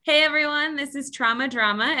Hey everyone, this is Trauma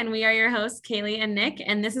Drama, and we are your hosts, Kaylee and Nick,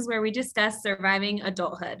 and this is where we discuss surviving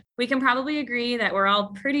adulthood. We can probably agree that we're all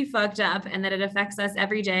pretty fucked up and that it affects us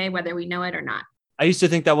every day, whether we know it or not. I used to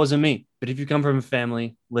think that wasn't me, but if you come from a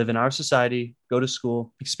family, live in our society, go to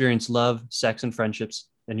school, experience love, sex, and friendships,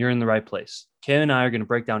 then you're in the right place. Kay and I are going to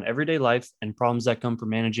break down everyday life and problems that come from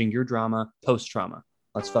managing your drama post trauma.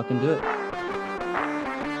 Let's fucking do it.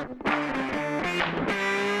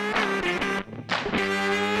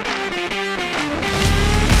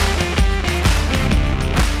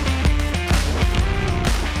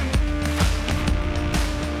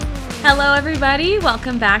 Hello, everybody.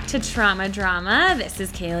 Welcome back to Trauma Drama. This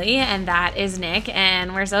is Kaylee, and that is Nick,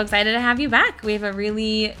 and we're so excited to have you back. We have a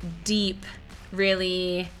really deep,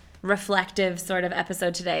 really reflective sort of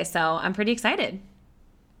episode today, so I'm pretty excited.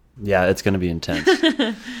 Yeah, it's going to be intense.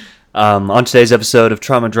 On today's episode of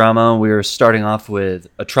Trauma Drama, we're starting off with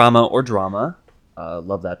a trauma or drama.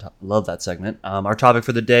 Love that segment. Our topic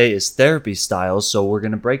for the day is therapy styles, so we're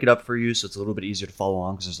going to break it up for you so it's a little bit easier to follow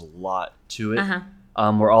along because there's a lot to it.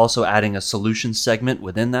 We're also adding a solution segment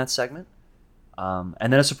within that segment. And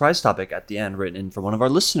then a surprise topic at the end written in from one of our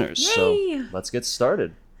listeners. Yay! So let's get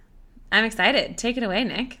started. I'm excited. Take it away,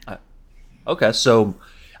 Nick. Okay, so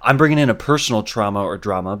I'm bringing in a personal trauma or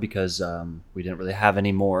drama because we didn't really have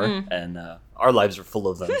any more, and our lives are full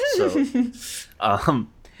of them. So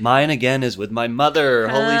mine, again, is with my mother.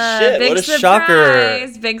 Holy shit, what a shocker.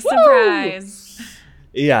 Big surprise.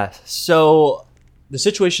 Yeah, so the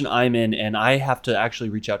situation I'm in, and I have to actually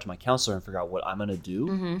reach out to my counselor and figure out what I'm gonna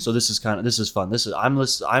do. So this is fun.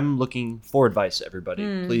 I'm looking for advice,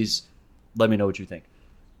 everybody. Please let me know what you think.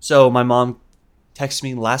 So my mom texts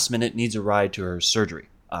me last minute, needs a ride to her surgery.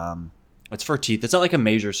 It's for teeth. It's not like a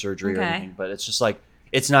major surgery or anything, but it's just like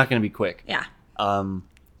it's not gonna be quick. Yeah.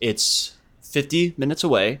 It's 50 minutes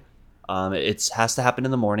away. It has to happen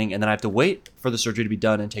in the morning, and then I have to wait for the surgery to be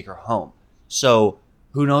done and take her home. So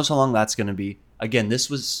who knows how long that's gonna be. Again, this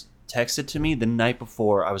was texted to me the night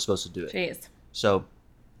before I was supposed to do it. Jeez. So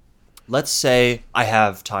let's say I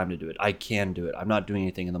have time to do it. I can do it. I'm not doing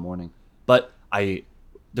anything in the morning. But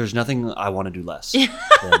there's nothing I want to do less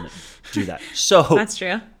than do that. So that's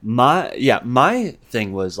true. My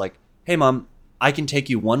thing was like, hey, Mom, I can take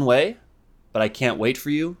you one way, but I can't wait for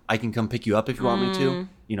you. I can come pick you up if you want me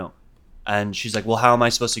to, And she's like, well, how am I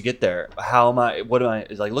supposed to get there?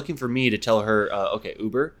 Is like looking for me to tell her, okay,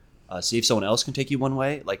 Uber. See if someone else can take you one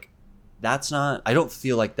way. Like, I don't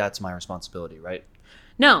feel like that's my responsibility, right?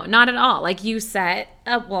 No, not at all. Like you set,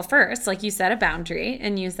 first, like you set a boundary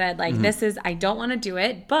and you said like, I don't want to do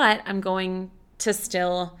it, but I'm going to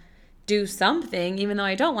still do something even though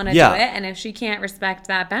I don't want to do it. And if she can't respect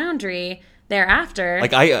that boundary thereafter.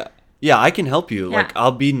 Like I can help you. Yeah. Like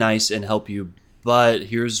I'll be nice and help you. But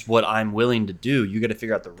here's what I'm willing to do. You got to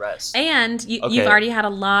figure out the rest. And you've already had a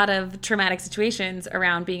lot of traumatic situations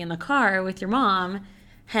around being in the car with your mom.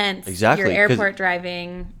 Hence, your airport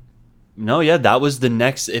driving. No, yeah, that was the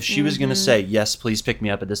next. If she was going to say, yes, please pick me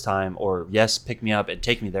up at this time, or yes, pick me up and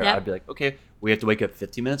take me there, I'd be like, okay, we have to wake up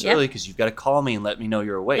 15 minutes early because you've got to call me and let me know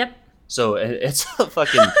you're awake. Yep. So it's a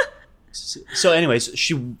fucking... So anyways,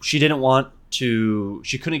 she didn't want to,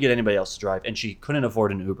 she couldn't get anybody else to drive, and she couldn't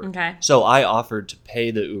afford an Uber. Okay. So I offered to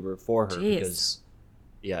pay the Uber for her because,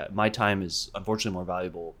 my time is unfortunately more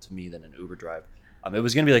valuable to me than an Uber drive. It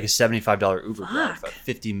was going to be like a $75 Uber drive, a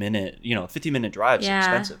 50-minute drive is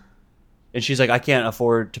expensive. And she's like, I can't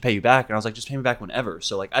afford to pay you back. And I was like, just pay me back whenever.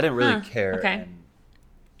 So like, I didn't really care. Okay. And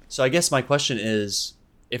so I guess my question is,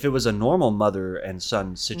 if it was a normal mother and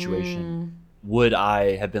son situation, would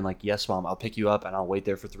I have been like, yes, Mom, I'll pick you up and I'll wait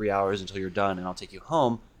there for 3 hours until you're done and I'll take you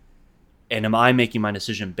home? And am I making my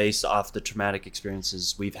decision based off the traumatic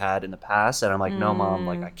experiences we've had in the past? And I'm like, no, Mom,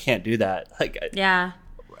 like I can't do that. Like,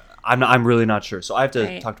 I'm really not sure. So I have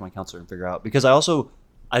to talk to my counselor and figure out, because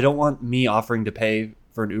I don't want me offering to pay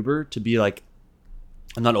for an Uber to be like,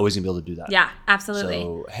 I'm not always gonna be able to do that. Yeah, absolutely.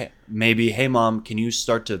 So hey, Mom, can you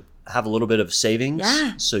start to have a little bit of savings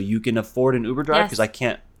so you can afford an Uber drive? Because I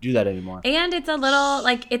can't do that anymore. And it's a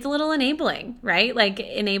little enabling, right? Like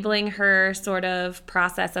enabling her sort of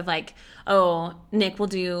process of like, oh, Nick will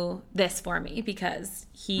do this for me because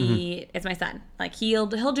he is my son. Like he'll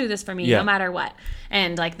do this for me no matter what.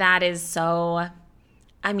 And like that is so,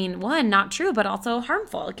 I mean, one, not true, but also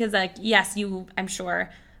harmful because like, yes, you, I'm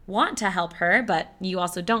sure, want to help her, but you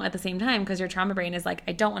also don't at the same time because your trauma brain is like,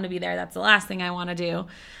 I don't want to be there. That's the last thing I want to do.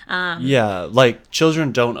 Like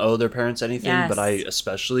children don't owe their parents anything, but I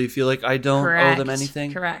especially feel like I don't owe them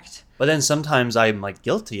anything. Correct. But then sometimes I'm like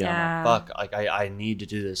guilty and I'm like, fuck, like I need to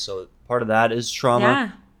do this. So part of that is trauma.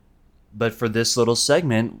 Yeah. But for this little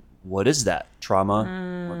segment, what is that?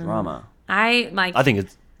 Trauma or drama? I think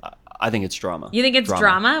it's drama. You think it's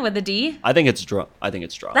drama with a D? I think it's drama. I was going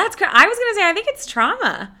to say, I think it's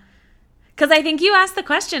trauma. Because I think you asked the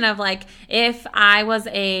question of like, if I was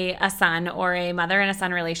a son or a mother in a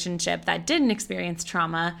son relationship that didn't experience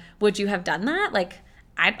trauma, would you have done that? Like,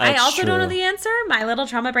 I also don't know the answer. My little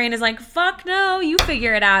trauma brain is like, fuck no, you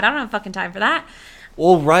figure it out. I don't have fucking time for that.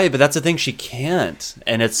 Well, right, but that's the thing. She can't.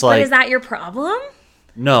 And it's like... But is that your problem?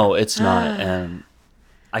 No, it's not. And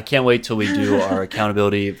I can't wait till we do our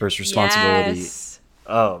accountability versus responsibility. Yes.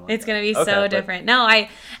 Oh, it's going to be so different. No, I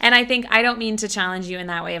think I don't mean to challenge you in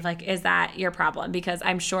that way of like, is that your problem? Because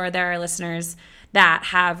I'm sure there are listeners that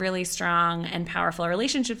have really strong and powerful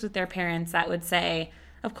relationships with their parents that would say,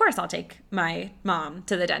 of course I'll take my mom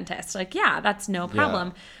to the dentist. Like, yeah, that's no problem.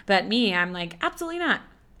 Yeah. But me, I'm like, absolutely not.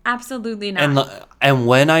 Absolutely not. And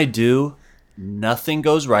when I do, nothing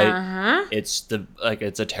goes right. Uh-huh. It's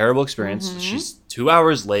a terrible experience. Mm-hmm. She's 2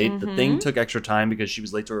 hours late. Mm-hmm. The thing took extra time because she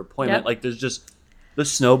was late to her appointment. Yep. Like, there's just the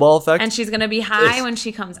snowball effect. And she's going to be high when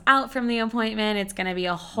she comes out from the appointment. It's going to be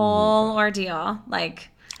a whole ordeal. Like,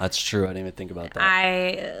 that's true. I didn't even think about that.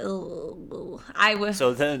 I was.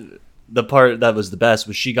 So then the part that was the best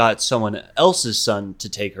was she got someone else's son to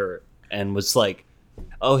take her and was like,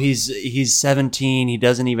 oh, he's 17. He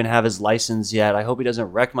doesn't even have his license yet. I hope he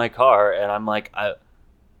doesn't wreck my car. And I'm like,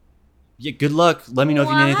 yeah, good luck. Let me know if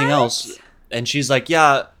you need anything else. And she's like,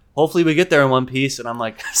 yeah, hopefully we get there in one piece. And I'm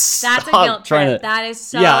like, that's a guilt trip. That is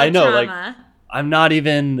so I know. Trauma. Like, I'm not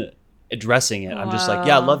even addressing it. I'm just like,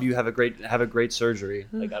 yeah, I love you. Have a great surgery.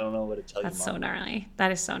 Like, I don't know what to tell you. That's so gnarly.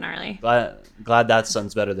 That is so gnarly. Glad that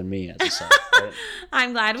son's better than me as a son. Right?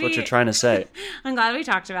 I'm glad That's what you're trying to say. I'm glad we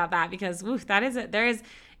talked about that because that is it.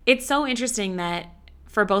 It's so interesting that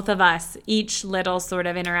for both of us, each little sort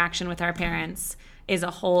of interaction with our parents is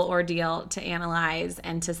a whole ordeal to analyze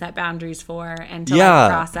and to set boundaries for and to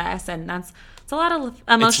process. And it's a lot of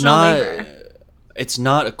emotional labor. It's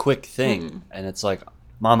not a quick thing. And it's like,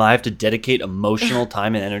 Mom, I have to dedicate emotional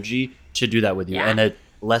time and energy to do that with you. Yeah. And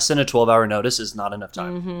less than a 12-hour notice is not enough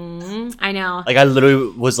time. Mm-hmm. I know. Like, I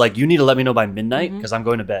literally was like, you need to let me know by midnight because I'm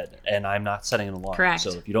going to bed and I'm not setting an alarm. Correct.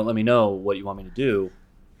 So if you don't let me know what you want me to do,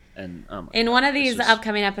 and in one of these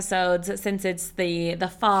upcoming episodes, since it's the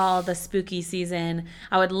fall, the spooky season,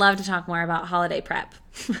 I would love to talk more about holiday prep.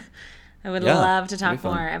 I would love to talk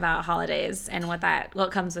more about holidays and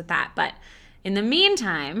what comes with that. But in the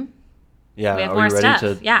meantime, we have more you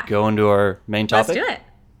ready to go into our main topic? Let's do it.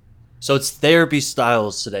 So it's therapy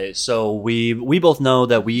styles today. So we both know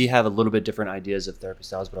that we have a little bit different ideas of therapy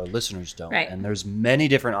styles, but our listeners don't. Right. And there's many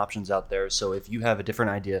different options out there. So if you have a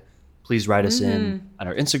different idea, please write us in on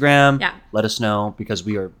our Instagram. Yeah. Let us know because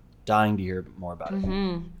we are dying to hear more about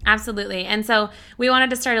it. Absolutely. And so we wanted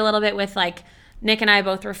to start a little bit with like Nick and I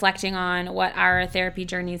both reflecting on what our therapy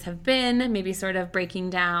journeys have been, maybe sort of breaking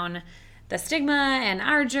down the stigma and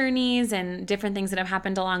our journeys and different things that have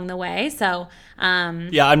happened along the way. So, I'm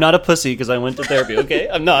not a pussy because I went to therapy. Okay,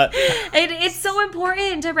 I'm not. It's so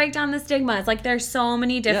important to break down the stigma. It's like there's so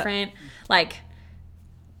many different like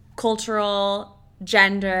cultural,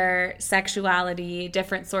 gender, sexuality,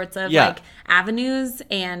 different sorts of like avenues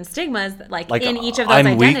and stigmas like in each of those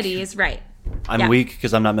identities. Right. I'm weak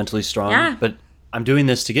because I'm not mentally strong, but I'm doing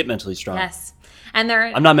this to get mentally strong. Yes. And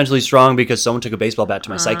I'm not mentally strong because someone took a baseball bat to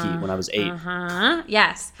my psyche when I was 8.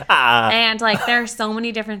 Yes. And like there are so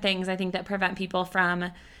many different things I think that prevent people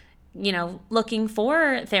from, looking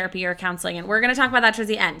for therapy or counseling. And we're going to talk about that towards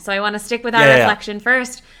the end. So I want to stick with our reflection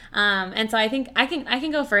first. And so I think I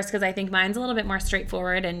can go first because I think mine's a little bit more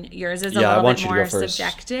straightforward and yours is a little bit more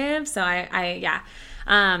subjective. So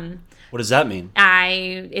what does that mean?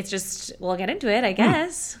 It's just, we'll get into it, I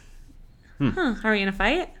guess. Are we going to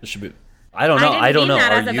fight? This should be... I don't know. I don't know.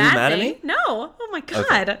 Are you mad at me? No. Oh my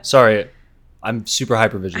God. Okay. Sorry. I'm super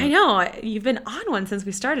hypervigilant. I know. You've been on one since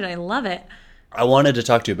we started. I love it. I wanted to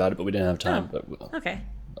talk to you about it, but we didn't have time. Okay.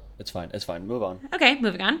 It's fine. Move on. Okay,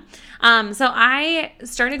 moving on. So I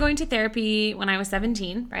started going to therapy when I was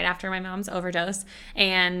 17, right after my mom's overdose.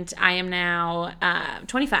 And I am now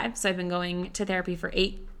 25. So I've been going to therapy for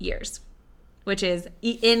 8 years. Which is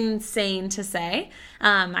insane to say.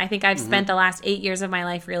 I think I've spent the last 8 years of my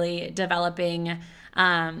life really developing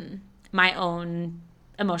my own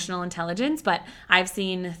emotional intelligence. But I've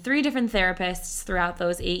seen 3 different therapists throughout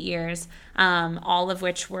those 8 years, all of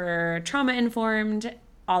which were trauma-informed,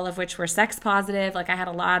 all of which were sex-positive. Like I had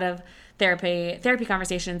a lot of therapy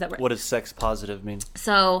conversations that were... What does sex-positive mean?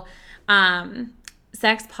 So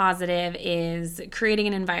sex-positive is creating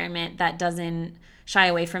an environment that doesn't shy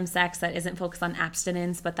away from sex, that isn't focused on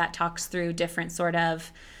abstinence, but that talks through different sort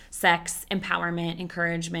of sex empowerment,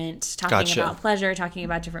 encouragement, talking about pleasure, talking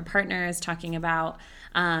about different partners, talking about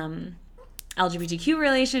LGBTQ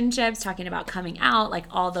relationships, talking about coming out, like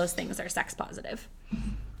all those things are sex positive.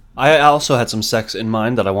 I also had some sex in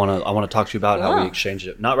mind that I want to talk to you about. How we exchanged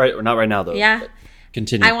it. Not right now though. Yeah.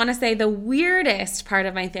 Continue. I want to say the weirdest part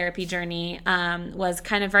of my therapy journey was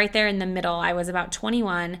kind of right there in the middle. I was about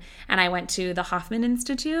 21 and I went to the Hoffman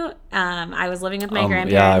Institute. I was living with my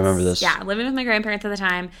grandparents. Yeah, I remember this. Yeah, living with my grandparents at the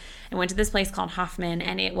time, and went to this place called Hoffman,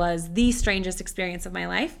 and it was the strangest experience of my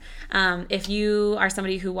life. If you are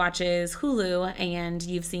somebody who watches Hulu and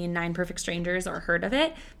you've seen 9 Perfect Strangers or heard of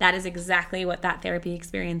it, that is exactly what that therapy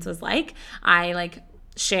experience was like. I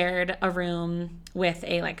shared a room with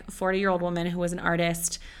a 40-year-old woman who was an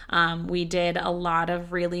artist. We did a lot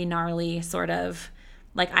of really gnarly sort of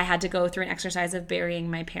I had to go through an exercise of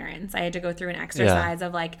burying my parents. I had to go through an exercise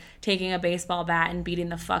of taking a baseball bat and beating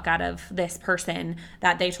the fuck out of this person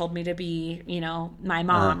that they told me to be, my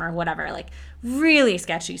mom or whatever, really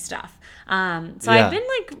sketchy stuff. So I've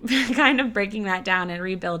been kind of breaking that down and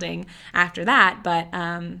rebuilding after that, but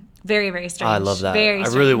very, very strange. I love that. Very I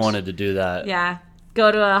strange. really wanted to do that. Yeah. Go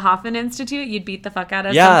to a Hoffman Institute, you'd beat the fuck out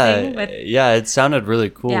of something. Yeah, it sounded really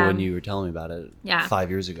cool when you were telling me about it 5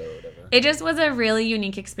 years ago or whatever. It just was a really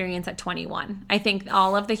unique experience at 21. I think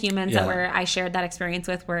all of the humans that I shared that experience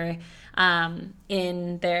with were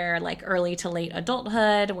in their early to late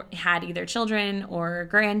adulthood, had either children or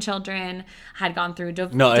grandchildren, had gone through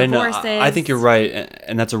divorces. I think you're right,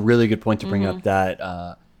 and that's a really good point to bring up that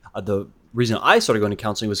the reason I started going to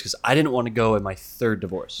counseling was because I didn't want to go in my 3rd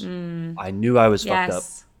divorce. I knew I was fucked up.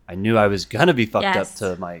 I knew I was going to be fucked up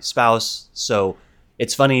to my spouse. So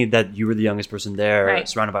it's funny that you were the youngest person there,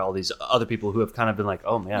 surrounded by all these other people who have kind of been like,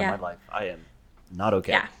 oh man, my life, I am not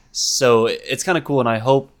okay. Yeah. So it's kind of cool. And I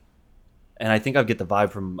hope, and I think I get the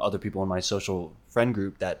vibe from other people in my social friend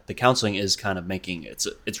group that the counseling is kind of making, it's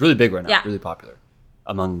really big right now, really popular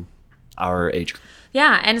among our age group.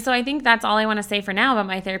 Yeah, and so I think that's all I want to say for now about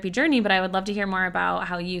my therapy journey, but I would love to hear more about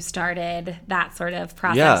how you started that sort of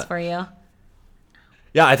process for you.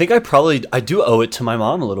 Yeah, I think I do owe it to my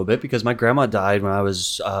mom a little bit because my grandma died when I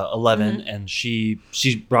was 11 and she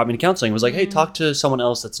brought me to counseling. It was like, hey, talk to someone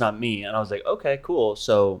else that's not me. And I was like, okay, cool.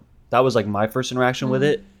 So that was my first interaction with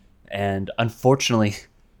it. And unfortunately,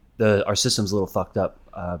 our system's a little fucked up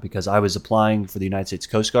because I was applying for the United States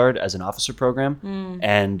Coast Guard as an officer program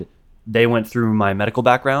and they went through my medical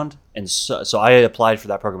background, and so I applied for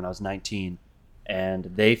that program when I was 19, and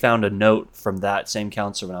they found a note from that same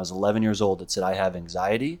counselor when I was 11 years old that said I have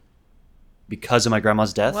anxiety because of my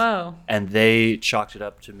grandma's death. Whoa. And they chalked it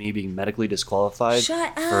up to me being medically disqualified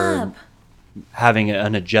for having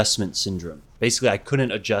an adjustment syndrome. Basically, I couldn't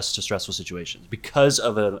adjust to stressful situations because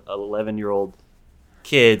of an 11-year-old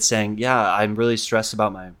kid saying, yeah, I'm really stressed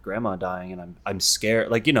about my grandma dying, and I'm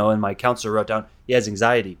scared. And my counselor wrote down, he has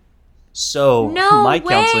anxiety. So my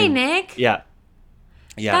counseling, Nick. Yeah.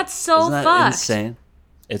 That's so Isn't that fucked. Insane.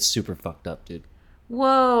 It's super fucked up, dude.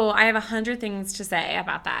 Whoa, I have 100 things to say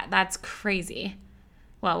about that. That's crazy.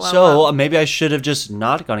 Well. Maybe I should have just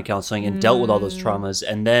not gone to counseling and dealt with all those traumas,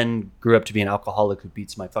 and then grew up to be an alcoholic who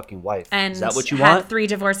beats my fucking wife. And is that what you had want? 3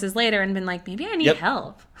 divorces later and been like, maybe I need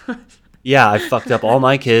help. Yeah, I fucked up all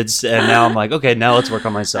my kids, and now I'm like, okay, now let's work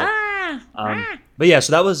on myself. But yeah,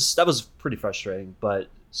 so that was pretty frustrating, but.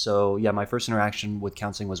 So yeah, my first interaction with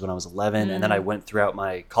counseling was when I was 11, and then I went throughout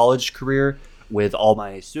my college career with all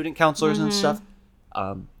my student counselors and stuff,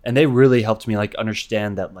 and they really helped me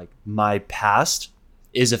understand that my past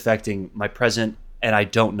is affecting my present, and I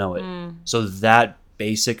don't know it. So that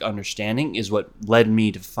basic understanding is what led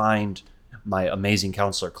me to find my amazing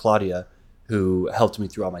counselor Claudia, who helped me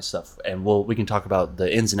through all my stuff. And we can talk about the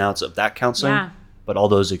ins and outs of that counseling. Yeah. But all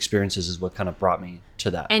those experiences is what kind of brought me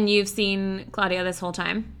to that. And you've seen Claudia this whole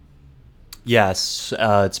time? Yes.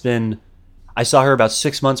 I saw her about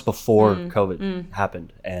 6 months before COVID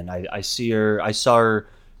happened. And I saw her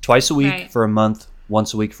twice a week for a month,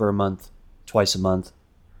 once a week for a month, twice a month,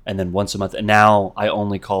 and then once a month. And now I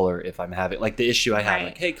only call her if I'm having, the issue I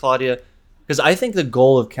have, hey, Claudia. Because I think the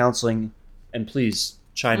goal of counseling, and please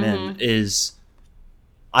chime in, is...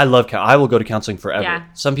 I will go to counseling forever. Yeah.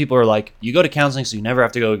 Some people are like, you go to counseling so you never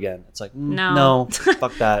have to go again. It's like, no,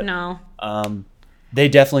 fuck that. No. They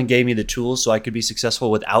definitely gave me the tools so I could be successful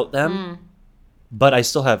without them, but I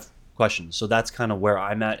still have questions. So that's kind of where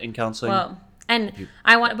I'm at in counseling. Whoa. And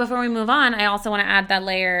before we move on, I also want to add that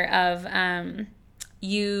layer of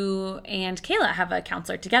you and Kayla have a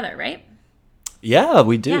counselor together, right? Yeah,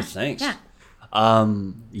 we do. Yeah. Thanks.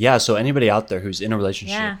 Yeah. So anybody out there who's in a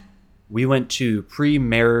relationship, we went to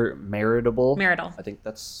marital. Marital. I think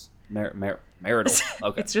that's marital.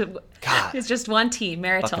 Okay. God. It's just one T,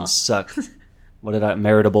 marital. Fucking suck. What did I?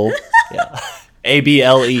 Maritable. Yeah.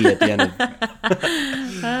 ABLE at the end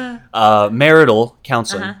of marital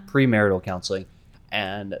counseling, premarital counseling.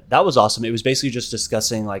 And that was awesome. It was basically just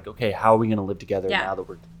discussing like, okay, how are we going to live together now that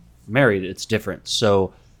we're married? It's different.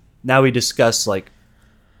 So now we discuss like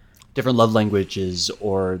different love languages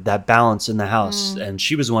or that balance in the house. And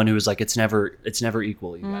she was one who was like, it's never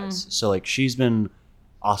equal, you guys. So like, she's been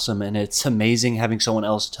awesome. And it's amazing having someone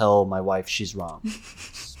else tell my wife she's wrong.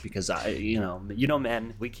 Because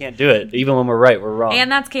man, we can't do it. Even when we're right, we're wrong. And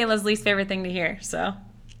that's Kayla's least favorite thing to hear. So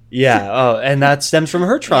yeah. Oh, and that stems from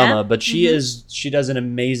her trauma. But she does an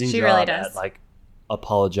amazing job really does. at like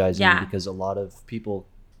apologizing because a lot of people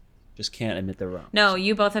just can't admit they're wrong. No,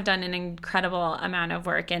 you both have done an incredible amount of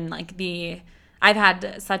work, and like I've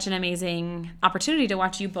had such an amazing opportunity to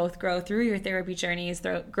watch you both grow through your therapy journeys,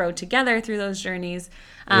 grow together through those journeys,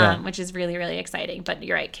 which is really, really exciting. But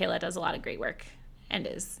you're right, Kayla does a lot of great work and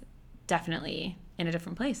is definitely in a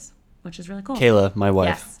different place, which is really cool. Kayla, my wife.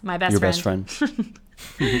 Yes, my best friend. Your best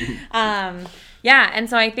friend. And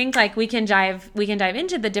so I think like we can dive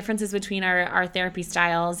into the differences between our therapy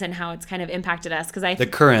styles and how it's kind of impacted us, because the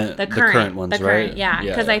current ones, right? Yeah,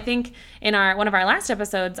 because I think in one of our last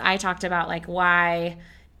episodes I talked about like why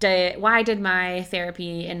did my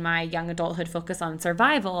therapy in my young adulthood focus on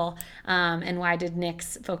survival, and why did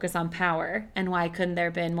Nic's focus on power, and why couldn't there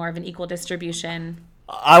have been more of an equal distribution?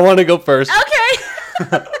 I want to go first.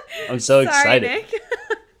 Okay. I'm so excited. Sorry,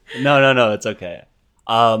 Nic. No, it's okay.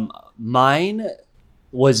 Mine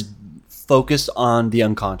was focused on the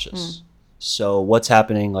unconscious. So what's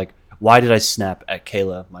happening? Like, why did I snap at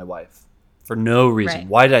Kayla, my wife? For no reason. Right.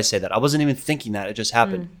 Why did I say that? I wasn't even thinking that. It just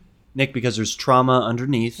happened. Nic, because there's trauma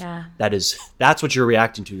underneath. Yeah. That's what you're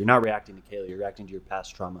reacting to. You're not reacting to Kayla. You're reacting to your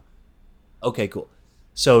past trauma. Okay, cool.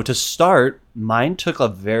 So to start, mine took a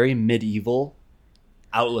very medieval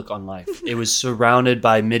outlook on life. It was surrounded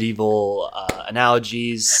by medieval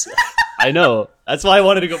analogies. I know. That's why I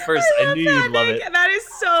wanted to go first. I knew you'd love it. That is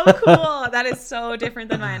so cool. That is so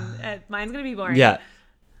different than mine. Mine's going to be boring. Yeah.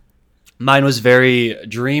 Mine was very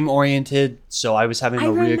dream-oriented, so I was having a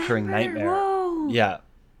reoccurring nightmare. Whoa. Yeah.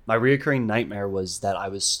 My reoccurring nightmare was that I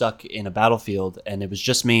was stuck in a battlefield, and it was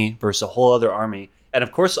just me versus a whole other army. And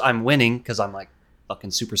of course, I'm winning because I'm like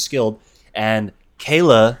fucking super skilled. And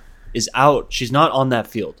Kayla is out. She's not on that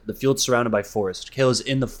field. The field's surrounded by forest. Kayla's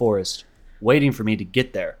in the forest waiting for me to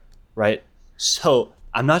get there, right? So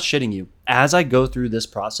I'm not shitting you. As I go through this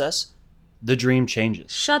process, the dream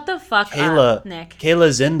changes. Shut the fuck up, Nic.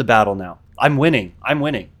 Kayla's in the battle now. I'm winning.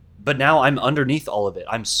 But now I'm underneath all of it.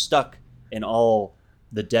 I'm stuck in all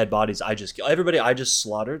the dead bodies everybody I just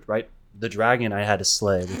slaughtered, right? The dragon I had to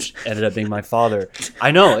slay, which ended up being my father.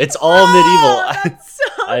 I know, it's all medieval. That's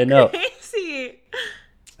so I know. Crazy.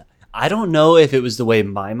 I don't know if it was the way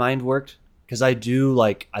my mind worked, because I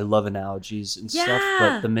love analogies and stuff,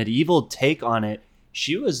 but the medieval take on it,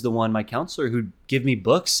 she was the one, my counselor, who'd give me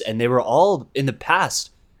books, and they were all in the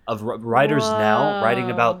past of writers now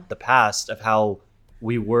writing about the past of how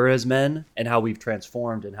we were as men and how we've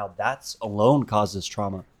transformed and how that's alone causes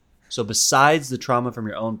trauma. So besides the trauma from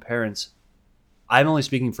your own parents, I'm only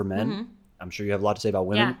speaking for men. Mm-hmm. I'm sure you have a lot to say about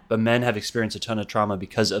women, but men have experienced a ton of trauma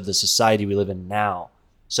because of the society we live in now.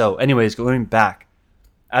 So anyways, going back,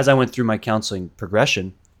 as I went through my counseling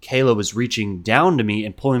progression, Kayla was reaching down to me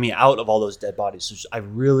and pulling me out of all those dead bodies. So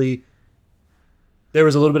there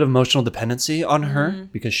was a little bit of emotional dependency on her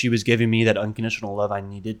because she was giving me that unconditional love I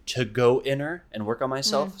needed to go inner and work on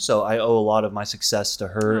myself. So I owe a lot of my success to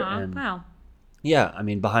her. Wow. Yeah, I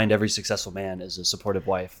mean, behind every successful man is a supportive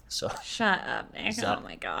wife. So shut up, Nic. Oh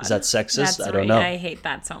my god. Is that sexist? I don't know. I hate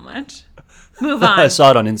that so much. Move on. I saw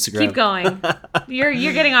it on Instagram. Keep going.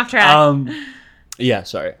 You're getting off track. Yeah,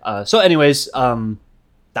 sorry. So anyways,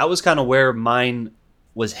 that was kind of where mine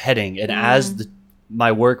was heading. And as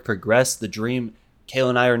my work progressed, the dream, Kayla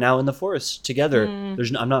and I are now in the forest together.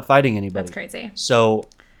 I'm not fighting anybody. That's crazy. So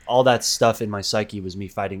all that stuff in my psyche was me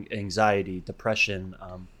fighting anxiety, depression,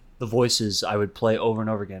 the voices I would play over and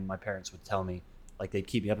over again. My parents would tell me, like, they'd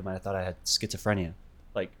keep me up at night. I thought I had schizophrenia.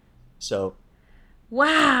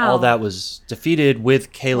 Wow. All that was defeated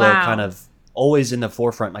with Kayla kind of always in the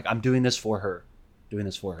forefront. Like, I'm doing this for her.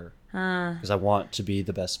 Because I want to be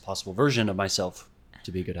the best possible version of myself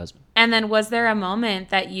to be a good husband. And then was there a moment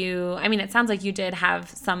that it sounds like you did have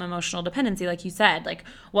some emotional dependency, like you said. Like,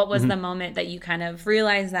 what was the moment that you kind of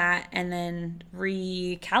realized that and then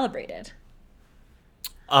recalibrated?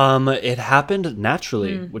 It happened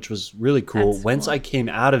naturally, which was really cool. That's Once cool. I came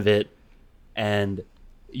out of it and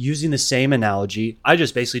using the same analogy, I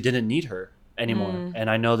just basically didn't need her anymore. And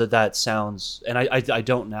I know that sounds, and I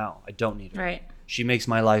don't now. I don't need her. Right. She makes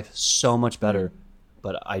my life so much better,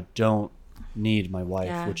 but I don't need my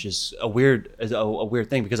wife, which is a weird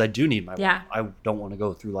thing because I do need my wife. I don't want to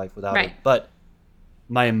go through life without her. But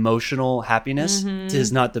my emotional happiness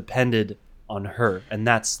is not dependent on her, and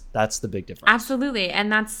that's the big difference. Absolutely.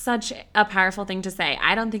 And that's such a powerful thing to say.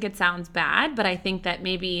 I don't think it sounds bad, but I think that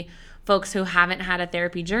maybe folks who haven't had a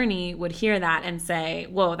therapy journey would hear that and say,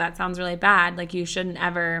 whoa, that sounds really bad. Like, you shouldn't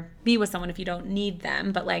ever be with someone if you don't need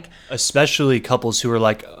them. But like, especially couples who are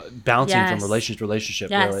like bouncing from relationship to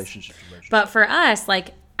relationship. But for us,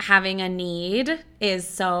 like, having a need is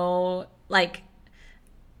so like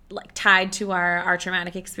tied to our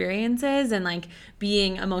traumatic experiences, and like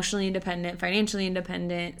being emotionally independent, financially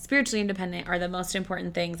independent, spiritually independent are the most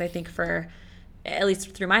important things, I think, for, at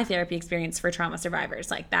least through my therapy experience, for trauma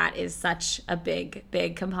survivors. Like, that is such a big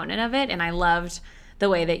component of it. And I loved the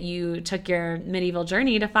way that you took your medieval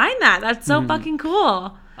journey to find that. That's so fucking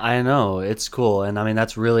cool. I know, it's cool. And I mean,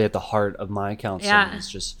 that's really at the heart of my counseling.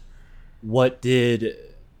 It's just,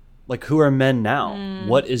 who are men now?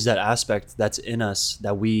 What is that aspect that's in us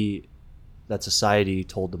that society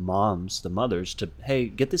told the mothers to, hey,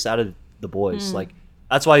 get this out of the boys. Like,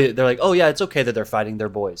 that's why they're like, oh yeah, it's okay that they're fighting their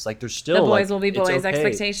boys. Like, there's still, the boys will be it's boys, okay.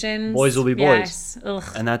 Expectations. Boys will be boys.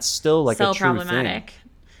 Yes. And that's still like so a true problematic.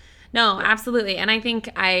 thing. No, absolutely. And I think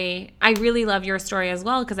I really love your story as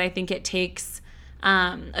well, because I think it takes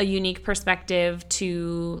a unique perspective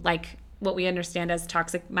to like what we understand as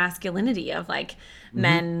toxic masculinity of like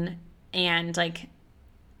men, and like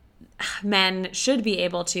men should be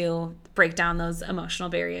able to break down those emotional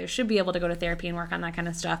barriers, should be able to go to therapy and work on that kind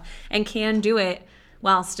of stuff, and can do it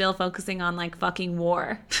while still focusing on like fucking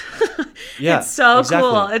war. Yeah, it's so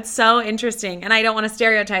cool. It's so interesting. And I don't want to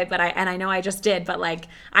stereotype, but I know I just did, but like,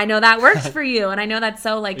 I know that works for you. And I know that's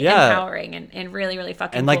so like empowering and really, really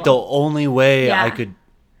fucking and like cool. the only way I could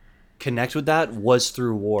connect with that was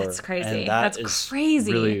through war. It's crazy. And That's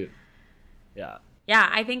crazy. Really, yeah,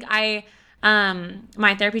 I think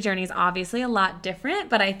my therapy journey is obviously a lot different,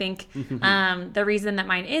 but I think the reason that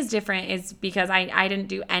mine is different is because I didn't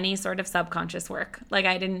do any sort of subconscious work. Like,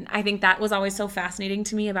 I think that was always so fascinating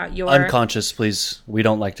to me about your unconscious. Please, we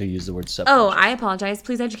don't like to use the word subconscious. Oh, I apologize.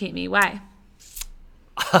 Please educate me. Why?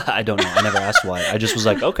 I don't know. I never asked why. I just was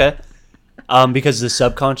like, okay, because the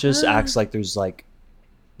subconscious acts like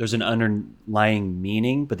there's an underlying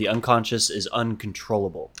meaning, but the unconscious is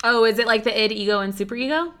uncontrollable. Oh, is it like the id, ego, and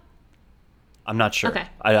superego? I'm not sure. Okay.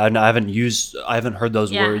 I haven't heard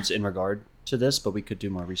those words in regard to this, but we could do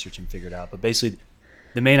more research and figure it out. But basically,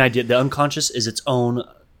 the main idea, the unconscious is its own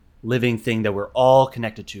living thing that we're all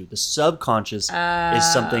connected to. The subconscious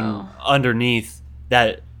is something underneath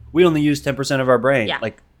that we only use 10% of our brain. Yeah.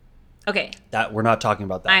 Like, okay. That we're not talking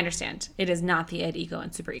about that. I understand. It is not the id, ego,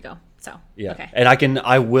 and superego. So, yeah. Okay. And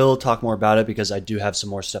I will talk more about it because I do have some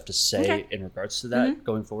more stuff to say in regards to that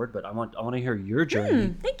going forward. But I want to hear your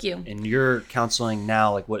journey. Thank you. And your counseling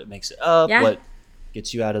now, like what makes it up, what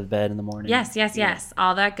gets you out of bed in the morning. Yes.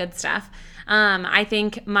 All that good stuff. I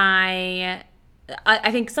think I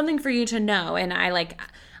think something for you to know, and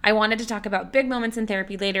I wanted to talk about big moments in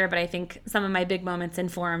therapy later, but I think some of my big moments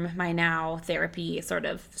inform my now therapy sort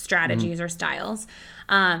of strategies or styles.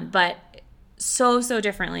 But so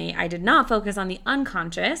differently. I did not focus on the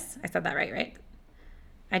unconscious. I said that right?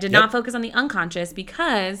 I did not focus on the unconscious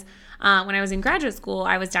because when I was in graduate school,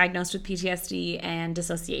 I was diagnosed with PTSD and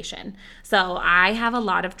dissociation. So I have a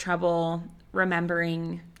lot of trouble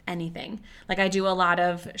remembering anything. Like, I do a lot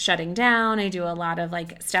of shutting down. I do a lot of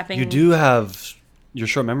like stepping. You do have your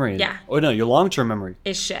short memory. Yeah. Oh no, your long-term memory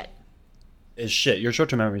is shit. Your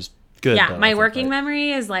short-term memory is good. Yeah, my working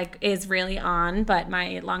memory is really on, but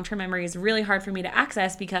my long-term memory is really hard for me to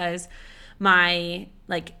access because my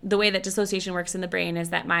the way that dissociation works in the brain is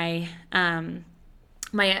that my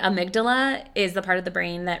amygdala is the part of the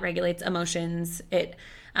brain that regulates emotions. It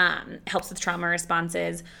helps with trauma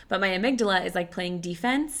responses, but my amygdala is like playing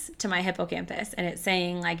defense to my hippocampus, and it's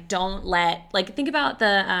saying like, don't let, like, think about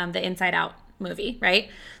the Inside Out movie, right?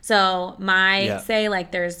 So say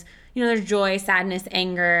like there's joy, sadness,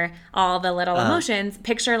 anger, all the little emotions.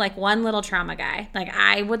 Picture like one little trauma guy. Like,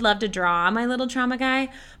 I would love to draw my little trauma guy,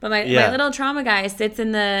 but my little trauma guy sits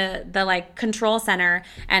in the like control center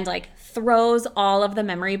and like throws all of the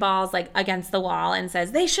memory balls like against the wall and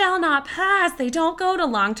says, they shall not pass. They don't go to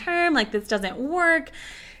long term. Like, this doesn't work.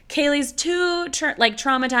 Kaylee's too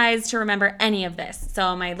traumatized to remember any of this.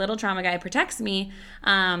 So my little trauma guy protects me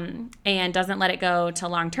and doesn't let it go to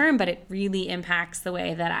long term, but it really impacts the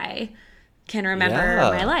way that I can remember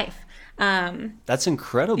my life. That's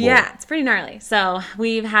incredible. Yeah, it's pretty gnarly. So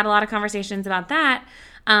we've had a lot of conversations about that.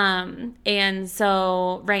 And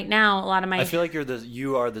so right now, a lot of my... I feel like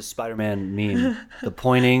you are the Spider-Man meme. The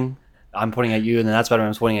pointing, I'm pointing at you, and then that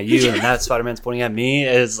Spider-Man's pointing at you, and that Spider-Man's pointing at me.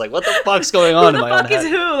 It's like, what the fuck's going on in my own head?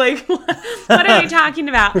 Who the fuck is who? Like, what are we talking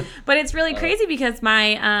about? But it's really crazy because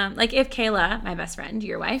my, like, if Kayla, my best friend,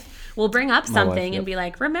 your wife, will bring up something and be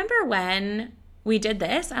like, remember when we did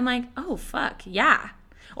this? I'm like, oh, fuck, yeah.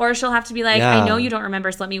 Or she'll have to be like, I know you don't remember,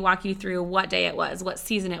 so let me walk you through what day it was, what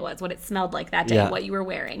season it was, what it smelled like that day, what you were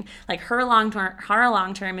wearing. Like her long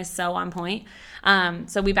term is so on point.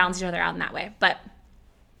 So we balance each other out in that way. But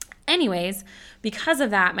anyways, because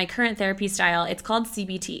of that, my current therapy style, it's called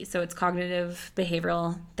CBT. So it's cognitive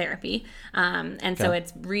behavioral therapy. And so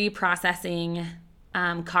it's reprocessing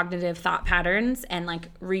cognitive thought patterns and like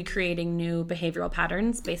recreating new behavioral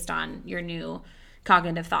patterns based on your new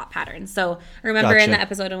cognitive thought patterns. So remember in the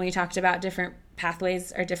episode when we talked about different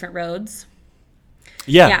pathways or different roads?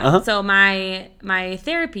 Yeah. So my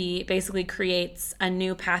therapy basically creates a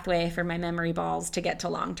new pathway for my memory balls to get to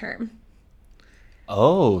long term.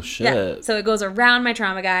 Oh, shit. Yeah. So it goes around my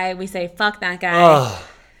trauma guy. We say, fuck that guy. Oh,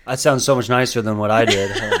 that sounds so much nicer than what I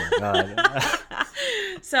did. Oh, my God.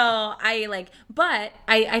 So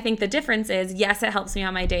I think the difference is, yes, it helps me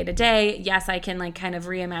on my day to day. Yes, I can like kind of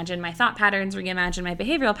reimagine my thought patterns, reimagine my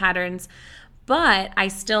behavioral patterns, but I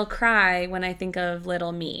still cry when I think of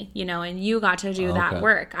little me, you know, and you got to do that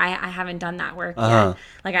work. I haven't done that work yet.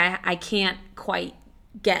 Like I can't quite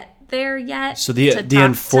get there yet. So the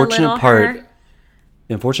unfortunate part,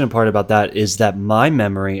 the unfortunate part about that is that my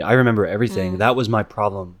memory, I remember everything. That was my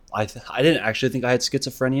problem. I didn't actually think I had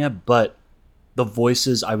schizophrenia, but the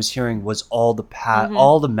voices I was hearing was all the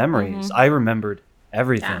all the memories. I remembered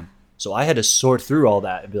everything. Yeah. So I had to sort through all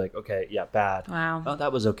that and be like, okay, yeah, bad. Wow. Oh,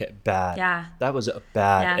 that was okay, bad. Yeah. That was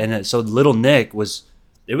bad. Yeah. And so little Nick it was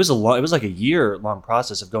like a year-long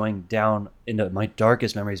process of going down into my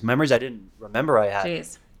darkest memories I didn't remember I had.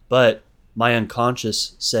 Jeez. But my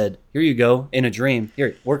unconscious said, here you go, in a dream.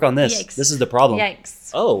 Here, work on this. Yikes. This is the problem.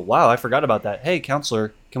 Yikes. Oh, wow, I forgot about that. Hey,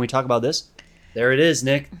 counselor, can we talk about this? There it is,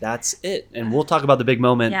 Nick. That's it. And we'll talk about the big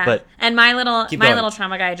moment. Yeah. But and my little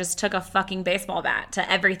trauma guy just took a fucking baseball bat to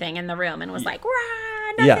everything in the room and was like,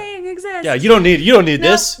 "Rah, nothing exists." Yeah, you don't need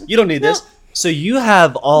this. You don't need this. So you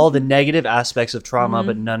have all the negative aspects of trauma,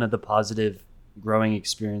 but none of the positive growing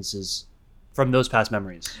experiences from those past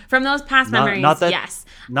memories. From those past memories, yes.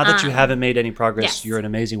 Not that you haven't made any progress. Yes. You're an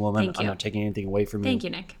amazing woman. Thank you. I'm not taking anything away from you. Thank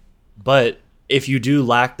you, Nick. But if you do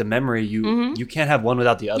lack the memory, you can't have one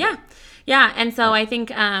without the other. Yeah. Yeah, and so I think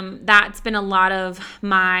that's been a lot of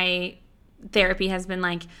my therapy has been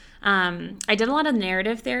like, I did a lot of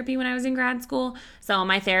narrative therapy when I was in grad school. So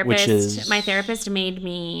my therapist made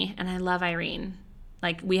me, and I love Irene.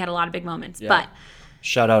 Like we had a lot of big moments, but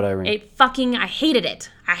shout out Irene. I hated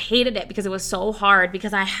it. I hated it because it was so hard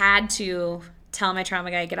because I had to tell my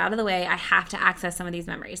trauma guy, get out of the way. I have to access some of these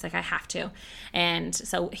memories. Like I have to. And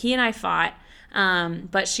so he and I fought,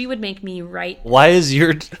 but she would make me write. Why is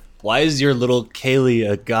your little Kaylee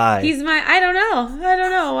a guy? I don't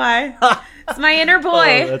know why. It's my inner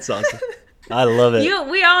boy. Oh, that's awesome. I love it.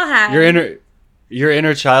 We all have. Your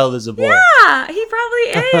inner child is a boy. Yeah, he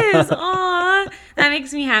probably is. Aw, that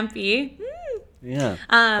makes me happy. Yeah,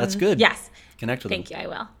 that's good. Yes. Connect with him. Thank you, I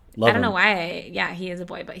will. Love I don't him. know why. He is a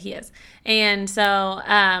boy, but he is. And so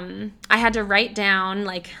I had to write down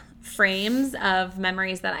like frames of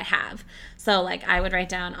memories that I have. So like I would write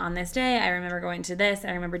down on this day, I remember going to this,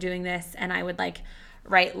 I remember doing this, and I would like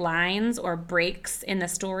write lines or breaks in the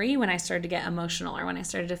story when I started to get emotional or when I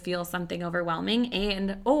started to feel something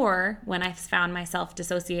overwhelming or when I found myself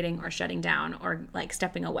dissociating or shutting down or like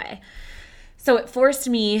stepping away. So it forced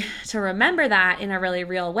me to remember that in a really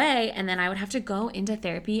real way, and then I would have to go into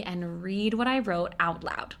therapy and read what I wrote out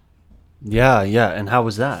loud. Yeah. And how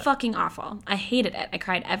was that? Fucking awful. I hated it. I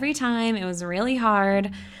cried every time. It was really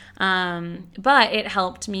hard. But it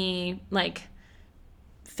helped me like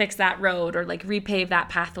fix that road or like repave that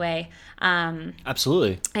pathway.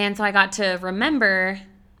 Absolutely. And so I got to remember,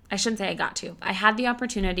 I shouldn't say I had the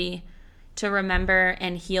opportunity to remember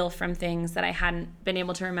and heal from things that I hadn't been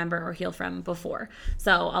able to remember or heal from before.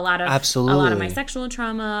 So a lot of my sexual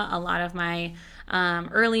trauma, a lot of my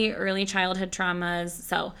early childhood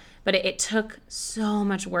traumas. But it took so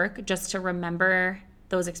much work just to remember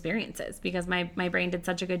those experiences because my brain did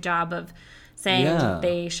such a good job of saying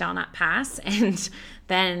they shall not pass, and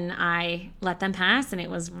then I let them pass, and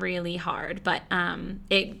it was really hard. But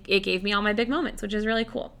it gave me all my big moments, which is really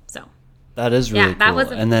cool. So that is really cool.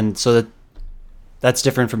 And then that's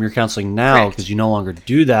different from your counseling now because you no longer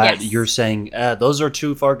do that. Yes. You're saying, those are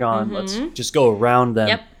too far gone. Let's just go around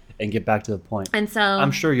them and get back to the point. And so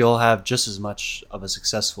I'm sure you'll have just as much of a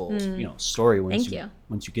successful, story once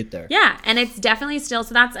you get there. Yeah, and it's definitely still,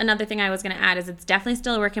 so that's another thing I was going to add is it's definitely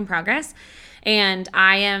still a work in progress. And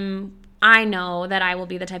I know that I will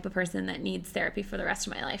be the type of person that needs therapy for the rest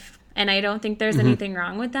of my life. And I don't think there's anything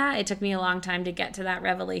wrong with that. It took me a long time to get to that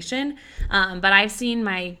revelation. But I've seen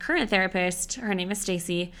my current therapist, her name is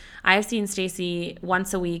Stacy. I've seen Stacy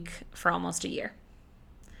once a week for almost a year.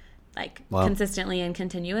 Consistently and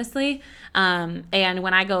continuously. And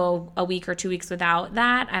when I go a week or 2 weeks without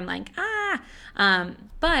that, I'm like,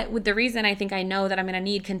 but with the reason I think I know that I'm going to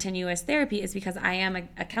need continuous therapy is because I am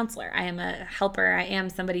a counselor. I am a helper. I am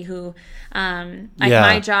somebody who,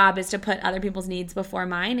 my job is to put other people's needs before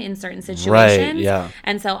mine in certain situations. Right, yeah.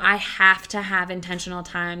 And so I have to have intentional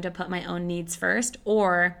time to put my own needs first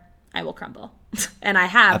or I will crumble. And I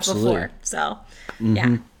have before. So,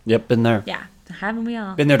 yeah. Yep, been there. Yeah. Haven't we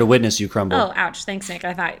all? Been there to witness you crumble. Oh, ouch. Thanks, Nick.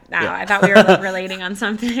 I thought we were relating on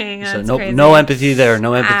something. That's crazy. No empathy there.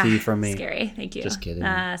 No empathy from me. Scary. Thank you. Just kidding.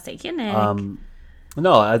 Thank you, Nick.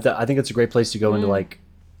 No, I think it's a great place to go into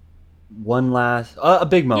one last a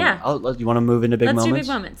big moment. Yeah. You want to move into big moments? Let's do big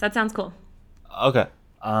moments. That sounds cool. Okay.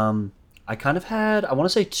 I kind of had, I want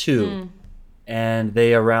to say 2, and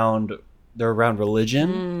they're around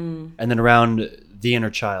religion and then around the inner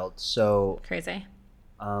child. So crazy.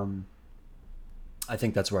 I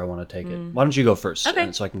think that's where I want to take it. Why don't you go first?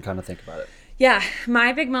 Okay. So I can kind of think about it. Yeah.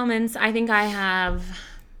 My big moments, I think I have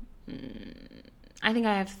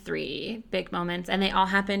 3 big moments, and they all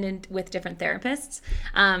happened with different therapists.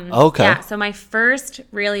 Okay. Yeah. So my first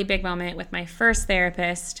really big moment with my first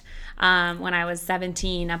therapist when I was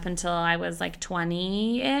 17 up until I was like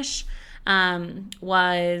 20-ish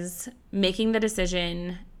was making the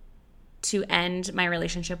decision to end my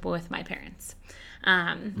relationship with my parents.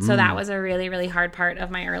 So that was a really, really hard part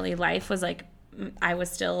of my early life was like, I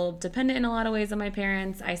was still dependent in a lot of ways on my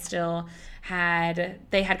parents. I still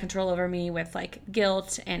they had control over me with like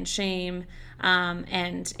guilt and shame.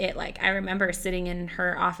 And it I remember sitting in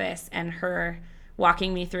her office and her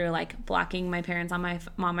walking me through like blocking my parents on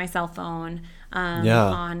my cell phone,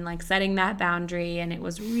 on like setting that boundary. And it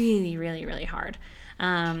was really, really, really hard.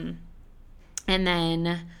 And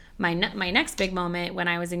then my next big moment when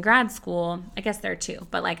I was in grad school, I guess there are 2,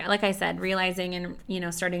 but like I said, realizing and,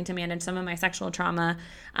 starting to manage some of my sexual trauma.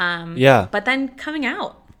 But then coming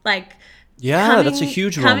out, that's a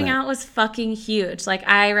huge moment. Coming out was fucking huge. Like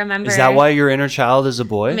I remember. Is that why your inner child is a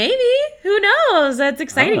boy? Maybe. Who knows? That's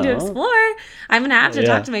exciting to explore. I'm going to have to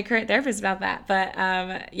talk to my current therapist about that. But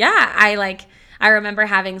I remember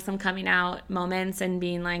having some coming out moments and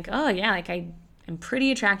being like, oh yeah, like I'm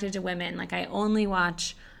pretty attracted to women. Like I only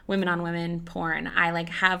watch women on women porn. I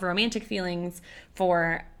have romantic feelings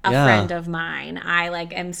for a friend of mine. I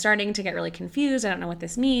am starting to get really confused. I don't know what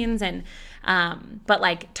this means. And, but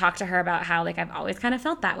talk to her about how I've always kind of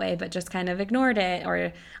felt that way, but just kind of ignored it.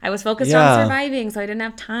 Or I was focused on surviving. So I didn't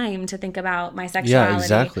have time to think about my sexuality. Yeah,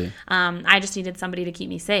 exactly. I just needed somebody to keep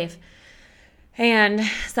me safe. And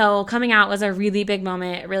so coming out was a really big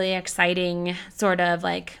moment, really exciting sort of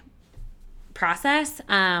process.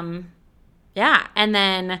 Yeah. And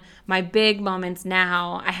then my big moments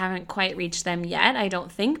now, I haven't quite reached them yet, I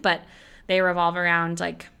don't think, but they revolve around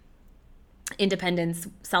independence,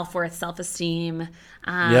 self-worth, self-esteem,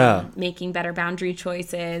 making better boundary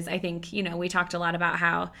choices. I think, we talked a lot about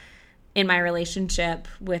how in my relationship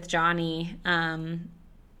with Johnny,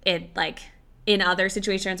 in other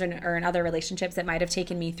situations or in other relationships, it might have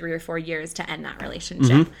taken me 3 or 4 years to end that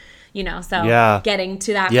relationship. Getting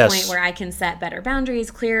to that point where I can set better boundaries,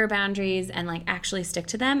 clearer boundaries, and actually stick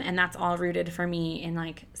to them. And that's all rooted for me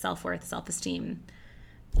in self-worth, self-esteem,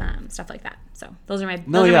 stuff like that. So those are my big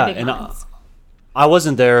moments. I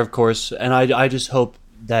wasn't there, of course. And I just hope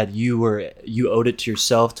that you owed it to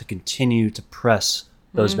yourself to continue to press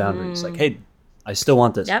those boundaries. Hey, I still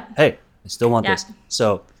want this. Yep. Hey, I still want this.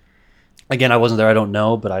 So again, I wasn't there. I don't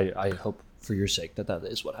know, but I hope for your sake that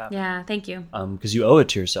is what happened. Yeah, thank you. Because you owe it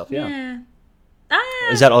to yourself. Yeah.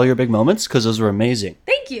 Is that all your big moments? Because those were amazing.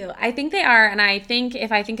 Thank you. I think they are. And I think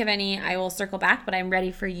if I think of any, I will circle back, but I'm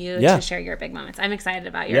ready for you to share your big moments. I'm excited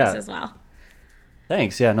about yours as well.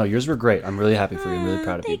 Thanks. Yeah, no, yours were great. I'm really happy for you. I'm really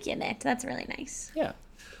proud of you. Thank you, Nick. That's really nice. Yeah.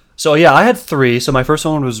 So, I had 3. So, my first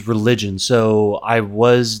one was religion. So, I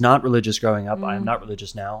was not religious growing up. I am not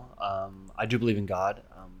religious now. I do believe in God.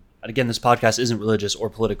 And again, this podcast isn't religious or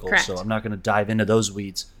political, Correct. So I'm not going to dive into those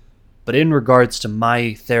weeds. But in regards to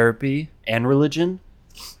my therapy and religion,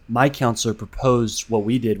 my counselor proposed what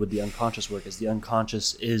we did with the unconscious work, is the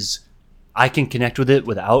unconscious is I can connect with it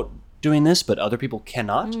without doing this, but other people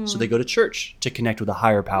cannot. So they go to church to connect with a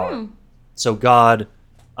higher power. So God,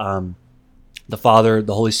 the Father,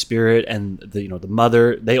 the Holy Spirit, and the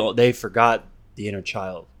mother, they forgot the inner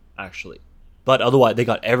child, actually. But otherwise, they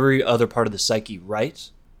got every other part of the psyche right.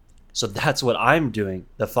 So that's what I'm doing.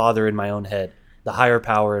 The Father in my own head, the higher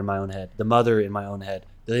power in my own head, the mother in my own head,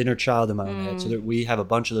 the inner child in my own head. So that we have a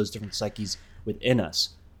bunch of those different psyches within us.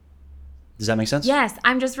 Does that make sense? Yes.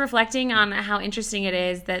 I'm just reflecting on how interesting it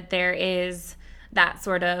is that there is that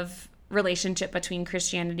sort of relationship between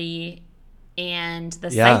Christianity and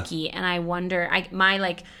the psyche. And I wonder,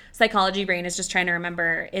 my psychology brain is just trying to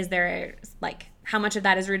remember, is there how much of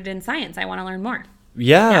that is rooted in science? I want to learn more.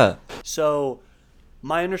 Yeah. So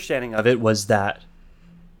my understanding of it was that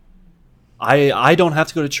I don't have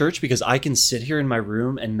to go to church because I can sit here in my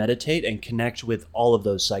room and meditate and connect with all of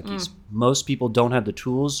those psyches. Most people don't have the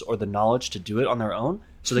tools or the knowledge to do it on their own.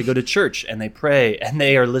 So they go to church and they pray and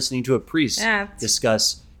they are listening to a priest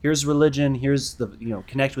discuss, here's religion, here's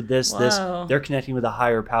connect with this. They're connecting with a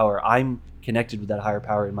higher power. I'm connected with that higher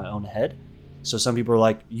power in my own head. So some people are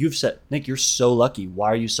like, you've said, Nick, you're so lucky.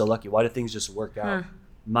 Why are you so lucky? Why do things just work out?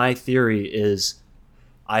 My theory is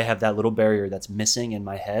I have that little barrier that's missing in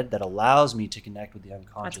my head that allows me to connect with the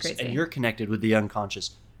unconscious. That's crazy. And you're connected with the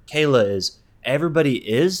unconscious. Kayla is. Everybody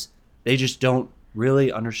is. They just don't really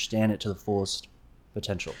understand it to the fullest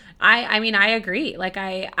potential. I mean, I agree.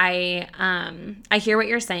 I hear what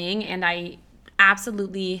you're saying, and I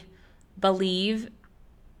absolutely believe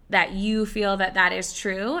that you feel that is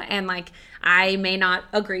true. And I may not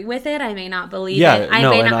agree with it. I may not believe it.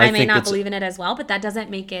 I may not believe in it as well, but that doesn't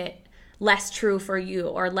make it less true for you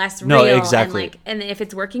or less real. No, exactly. And if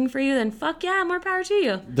it's working for you, then fuck yeah, more power to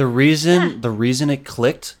you. The reason it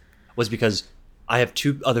clicked was because I have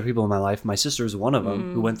two other people in my life. My sister is one of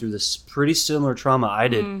them who went through this pretty similar trauma I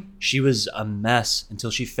did. She was a mess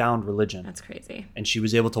until she found religion. That's crazy. And she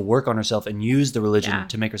was able to work on herself and use the religion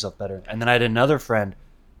to make herself better. And then I had another friend,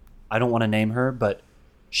 I don't want to name her, but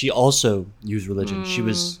she also used religion.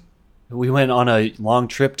 We went on a long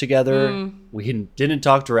trip together. We didn't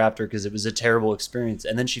talk to her after because it was a terrible experience.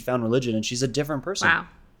 And then she found religion and she's a different person. Wow.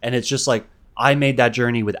 And it's just I made that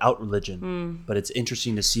journey without religion, but it's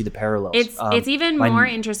interesting to see the parallels. It's even more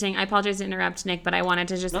interesting. I apologize to interrupt, Nick, but I wanted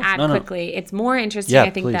to just add quickly. It's more interesting, I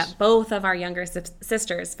think, that both of our younger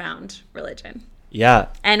sisters found religion. Yeah.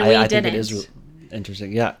 And we didn't. I think it is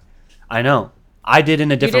interesting. Yeah. I know. I did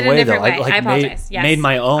in a different way, though. I apologize. Made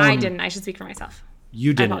my own. I didn't. I should speak for myself.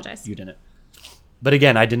 You didn't. I apologize. You didn't. But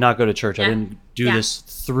again, I did not go to church. I didn't do this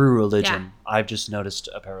through religion. I've just noticed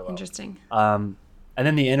a parallel. Interesting. And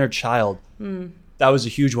then the inner child. That was a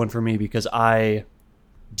huge one for me because I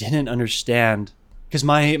didn't understand. Because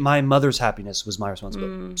my mother's happiness was my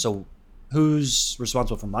responsibility. So who's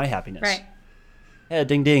responsible for my happiness? Right. Yeah,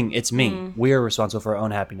 ding, ding. It's me. We are responsible for our own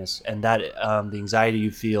happiness. And that the anxiety you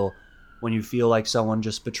feel when you feel like someone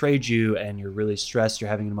just betrayed you and you're really stressed, you're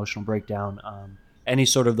having an emotional breakdown, any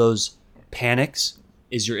sort of those panics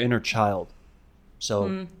is your inner child.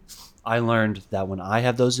 So I learned that when I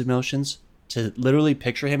have those emotions, to literally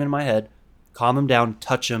picture him in my head, calm him down,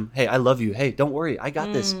 touch him. Hey, I love you. Hey, don't worry. I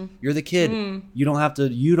got this. You're the kid. You don't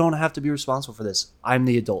have to be responsible for this. I'm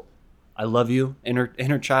the adult. I love you,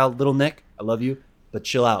 inner child, little Nick. I love you, but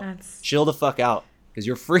chill out. Chill the fuck out. Because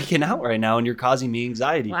you're freaking out right now and you're causing me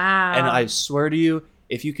anxiety. Wow. And I swear to you,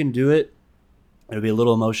 if you can do it, it'll be a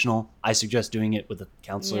little emotional. I suggest doing it with a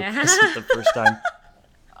counselor the first time.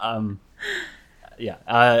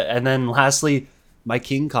 And then lastly, my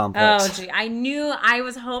king complex. Oh, gee. I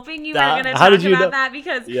was hoping you were going to talk about that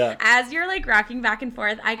because as you're rocking back and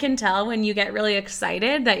forth, I can tell when you get really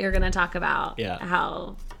excited that you're going to talk about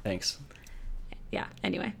how. Thanks. Yeah.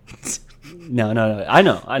 Anyway. No. I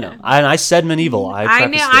know. I said medieval. I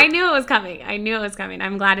knew it was coming.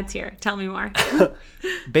 I'm glad it's here. Tell me more.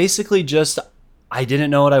 Basically, just I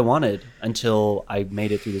didn't know what I wanted until I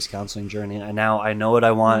made it through this counseling journey, and now I know what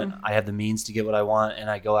I want. I have the means to get what I want, and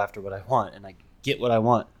I go after what I want, and I get what I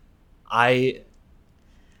want. I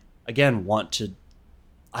again want to.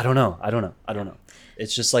 I don't know.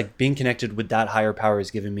 It's just being connected with that higher power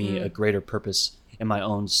has given me a greater purpose in my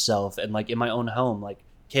own self and in my own home.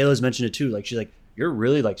 Kayla's mentioned it too. She's you're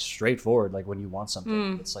really straightforward. When you want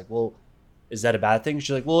something, it's well, is that a bad thing?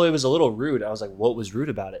 She's well, it was a little rude. I was what was rude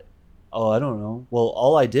about it? Oh, I don't know. Well,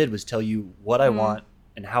 all I did was tell you what I want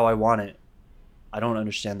and how I want it. I don't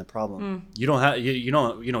understand the problem. You don't have you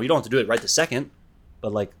don't have to do it right this second,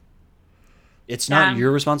 but it's not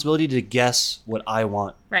your responsibility to guess what I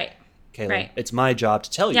want. Right. Kayla. Right. It's my job to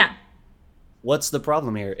tell you. Yeah. What's the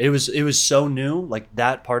problem here? It was so new.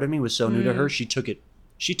 That part of me was so new to her. She took it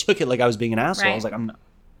she took it like I was being an asshole. Right. I was like,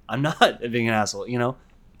 I'm not being an asshole, you know?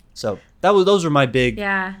 So those were my big 3.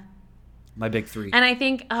 And I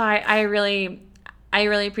think I really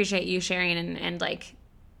appreciate you sharing and like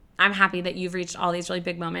I'm happy that you've reached all these really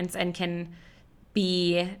big moments and can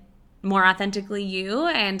be more authentically you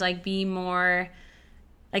and like be more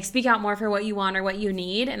like speak out more for what you want or what you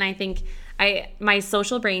need. And I think my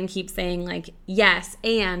social brain keeps saying like yes,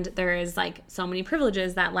 and there is like so many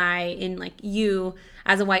privileges that lie in like you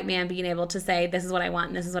as a white man being able to say this is what I want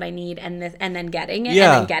and this is what I need and this and then getting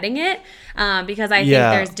it because I think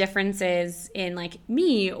there's differences in like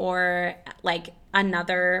me or like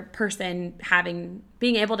another person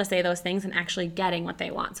being able to say those things and actually getting what they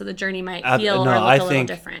want. So the journey might feel or look a little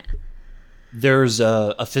different. There's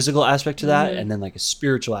a physical aspect to that and then like a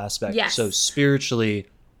spiritual aspect. Yes. So spiritually,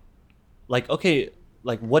 like, okay,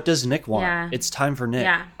 like what does Nic want? Yeah. It's time for Nic.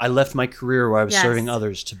 Yeah. I left my career where I was serving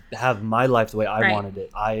others to have my life the way I wanted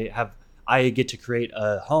it. I get to create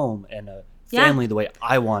a home and a family the way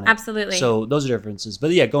I want it. Absolutely. So those are differences.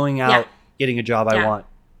 But yeah, going out, getting a job I want,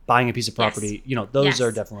 buying a piece of property, you know, those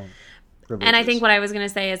are definitely privileges. And I think what I was going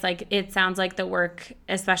to say is like it sounds like the work,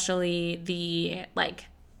 especially the like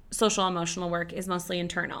social emotional work, is mostly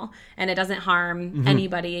internal and it doesn't harm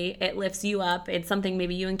anybody. It lifts you up. It's something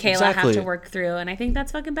maybe you and Kayla have to work through, and I think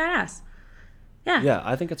that's fucking badass. Yeah,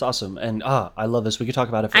 I think it's awesome. And I love this. We could talk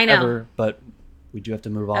about it forever, but we do have to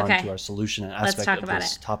move on to our solution and aspect of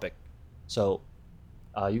this topic. So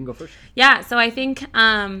you can go first. Yeah, so I think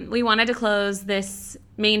we wanted to close this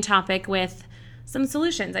main topic with some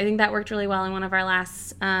solutions. I think that worked really well in one of our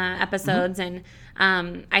last episodes. And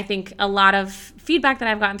I think a lot of feedback that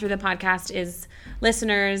I've gotten through the podcast is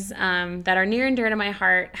listeners that are near and dear to my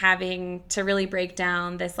heart having to really break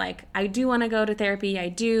down this, like, I do want to go to therapy.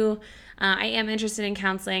 I am interested in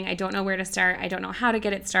counseling. I don't know where to start. I don't know how to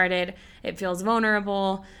get it started. It feels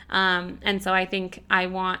vulnerable. And so I think I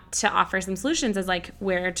want to offer some solutions as like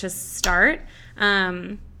where to start.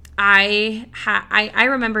 I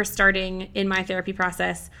remember starting in my therapy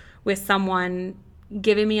process with someone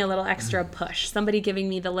giving me a little extra push, somebody giving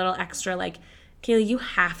me the little extra like, Kaylee, you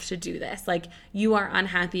have to do this. Like, you are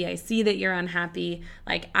unhappy. I see that you're unhappy.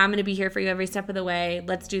 Like, I'm going to be here for you every step of the way.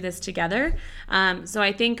 Let's do this together. So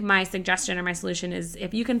I think my suggestion or my solution is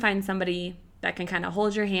if you can find somebody that can kind of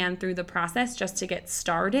hold your hand through the process just to get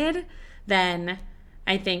started, then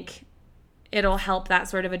I think it'll help that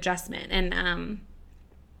sort of adjustment. And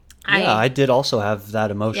I did also have that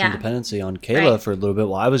emotional dependency on Kayla for a little bit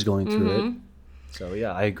while I was going through it. So,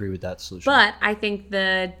 yeah, I agree with that solution. But I think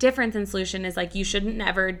the difference in solution is, like, you shouldn't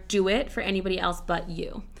never do it for anybody else but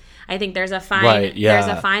you. I think there's a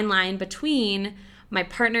fine line between my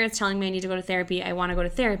partner is telling me I need to go to therapy, I want to go to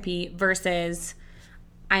therapy, versus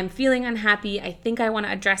I'm feeling unhappy, I think I want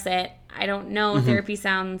to address it. I don't know, therapy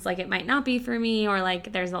sounds like it might not be for me, or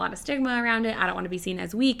like there's a lot of stigma around it. I don't want to be seen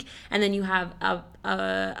as weak. And then you have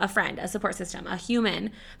a friend, a support system, a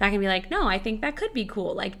human that can be like, no, I think that could be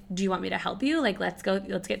cool. Like, do you want me to help you? Like, let's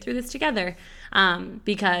get through this together.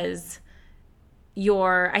 Because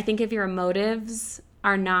I think if your motives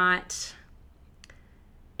are not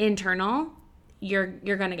internal, you're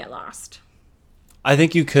going to get lost. I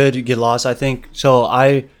think you could get lost. I think so.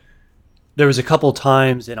 There was a couple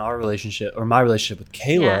times in our relationship, or my relationship with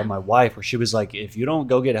Kayla, my wife, where she was like, if you don't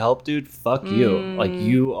go get help, dude, fuck you. Like,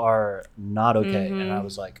 you are not okay. And I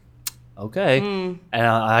was like, okay. And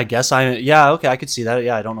I guess okay, I could see that.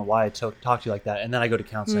 Yeah, I don't know why I talk to you like that. And then I go to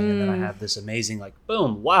counseling, and then I have this amazing, like,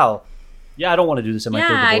 boom, wow. Yeah, I don't want to do this in my third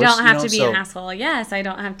divorce. Yeah, I don't have to be an asshole. Yes, I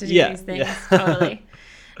don't have to do these things. Yeah. Totally.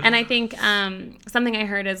 And I think something I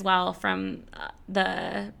heard as well from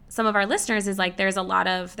some of our listeners is like there's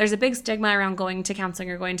a big stigma around going to counseling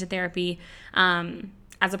or going to therapy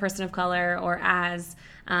as a person of color or as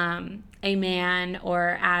a man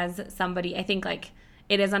or as somebody. I think like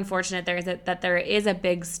it is unfortunate that there is a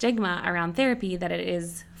big stigma around therapy, that it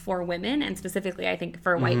is for women, and specifically I think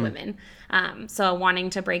for white women. So wanting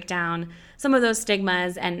to break down some of those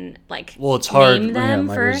stigmas and like it's hard. Name them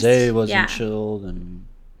my first. rosé wasn't chilled and.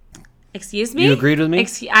 Excuse me? You agreed with me?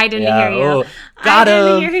 I didn't hear you. Oh, got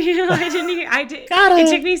him. I didn't hear you. I did. Got him.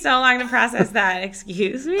 It took me so long to process that.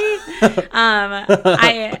 Excuse me?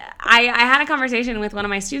 I had a conversation with one of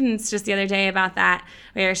my students just the other day about that,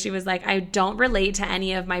 where she was like, I don't relate to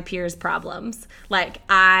any of my peers' problems. Like,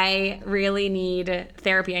 I really need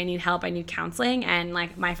therapy. I need help. I need counseling. And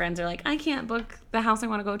like, my friends are like, I can't book the house I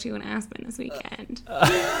want to go to in Aspen this weekend.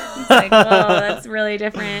 It's like, whoa, that's really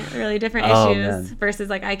different issues versus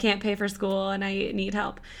like, I can't pay for school and I need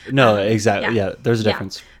help. No, exactly. Yeah, there's a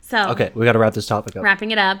difference. So, okay, we got to wrap this topic up.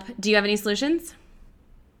 Wrapping it up. Do you have any solutions?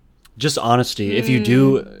 just honesty. If you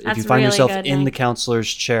do, if you find really yourself good, in Nick. the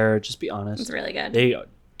counselor's chair, just be honest. It's really good. They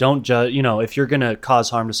don't judge. You know, if you're gonna cause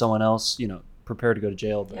harm to someone else, you know, prepare to go to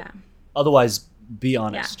jail. But otherwise, be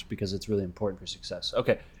honest because it's really important for success.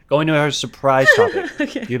 Okay, going to our surprise topic.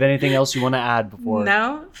 Okay. Do you have anything else you want to add before?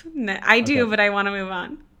 No, I do, but I want to move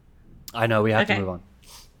on. I know we have to move on.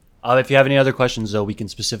 If you have any other questions, though, we can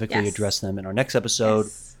specifically address them in our next episode.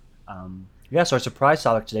 Yes. So our surprise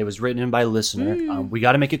topic today was written in by a listener. We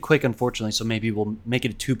got to make it quick, unfortunately, so maybe we'll make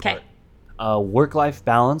it a two-part. Work-life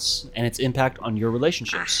balance and its impact on your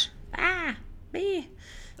relationships. That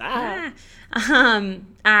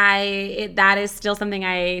is still something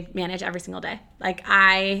I manage every single day. Like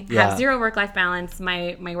I have zero work-life balance.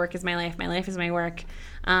 My work is my life. My life is my work.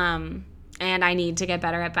 And I need to get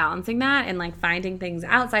better at balancing that and like finding things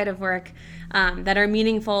outside of work that are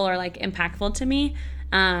meaningful or like impactful to me.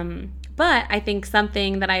 But I think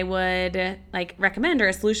something that I would like recommend or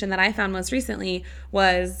a solution that I found most recently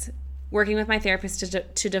was working with my therapist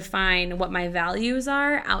to define what my values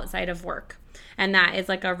are outside of work. And that is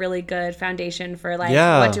like a really good foundation for like,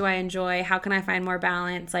 what do I enjoy? How can I find more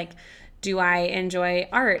balance? Like, do I enjoy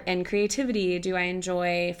art and creativity? Do I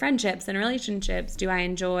enjoy friendships and relationships? Do I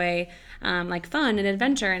enjoy like fun and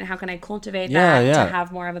adventure? And how can I cultivate that to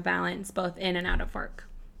have more of a balance both in and out of work?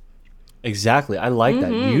 Exactly. I like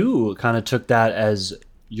that. You kind of took that as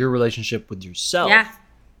your relationship with yourself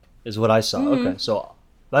is what I saw. Okay. So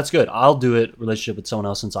that's good. I'll do it relationship with someone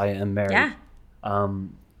else since I am married.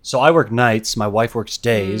 So I work nights. My wife works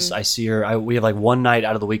days. I see her. We have like one night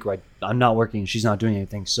out of the week where I'm not working. She's not doing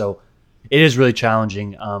anything. So it is really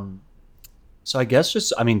challenging. So I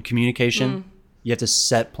guess communication. You have to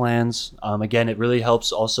set plans. Again, it really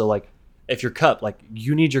helps also like if your cup, like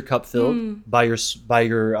you need your cup filled by your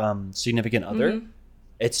significant other.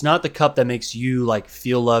 It's not the cup that makes you like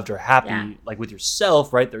feel loved or happy like with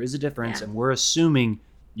yourself, right? There is a difference. And we're assuming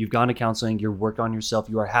you've gone to counseling, you're worked on yourself,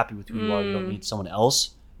 you are happy with who you are. You don't need someone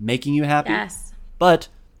else making you happy. But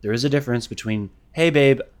there is a difference between, hey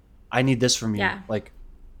babe, I need this from you. Like,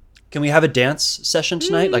 can we have a dance session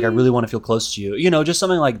tonight? Like I really want to feel close to you. You know, just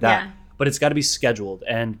something like that. But it's got to be scheduled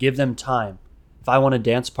and give them time. If I want a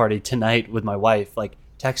dance party tonight with my wife, like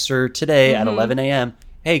text her today at 11 a.m.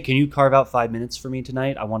 Hey, can you carve out 5 minutes for me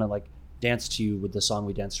tonight? I want to like dance to you with the song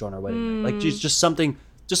we danced to on our wedding night. Like just something,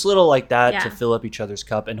 just little like that to fill up each other's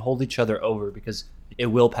cup and hold each other over because it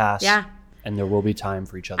will pass. And there will be time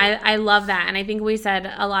for each other. I love that. And I think we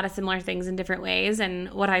said a lot of similar things in different ways.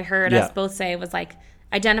 And what I heard us both say was like,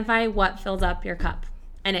 identify what fills up your cup.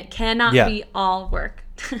 And it cannot be all work.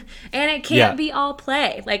 And it can't be all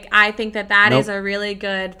play. Like, I think that is a really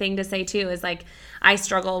good thing to say, too, is like, I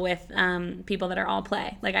struggle with people that are all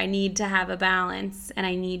play. Like, I need to have a balance and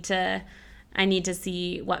I need to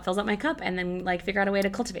see what fills up my cup and then, like, figure out a way to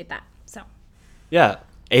cultivate that. So,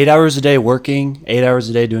 8 hours a day working, 8 hours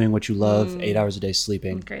a day doing what you love, 8 hours a day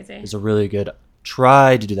sleeping. That's crazy. Is a really good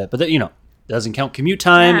try to do that. But, that, you know, it doesn't count commute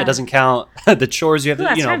time. It doesn't count the chores you have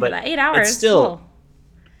to, you know, but 8 hours. It's still, cool.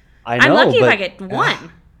 I know. I'm lucky if I get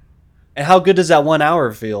one. And how good does that 1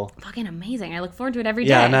 hour feel? Fucking amazing. I look forward to it every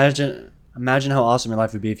day. Yeah, imagine how awesome your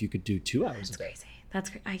life would be if you could do 2 hours a day. Crazy.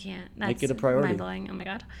 That's I can't. That's Make it a priority. Mind-blowing. Oh my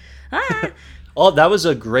God. Ah. Oh, that was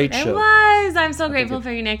a great show. It was. I'm so grateful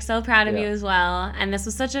for you, Nick. So proud of you as well. And this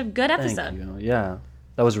was such a good episode. Thank you. Yeah.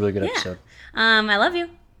 That was a really good episode. I love you.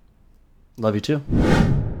 Love you too.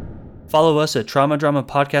 Follow us at Trauma Drama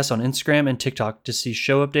Podcast on Instagram and TikTok to see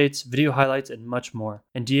show updates, video highlights, and much more.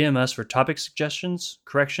 And DM us for topic suggestions,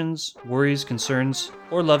 corrections, worries, concerns,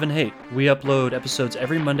 or love and hate. We upload episodes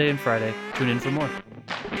every Monday and Friday. Tune in for more.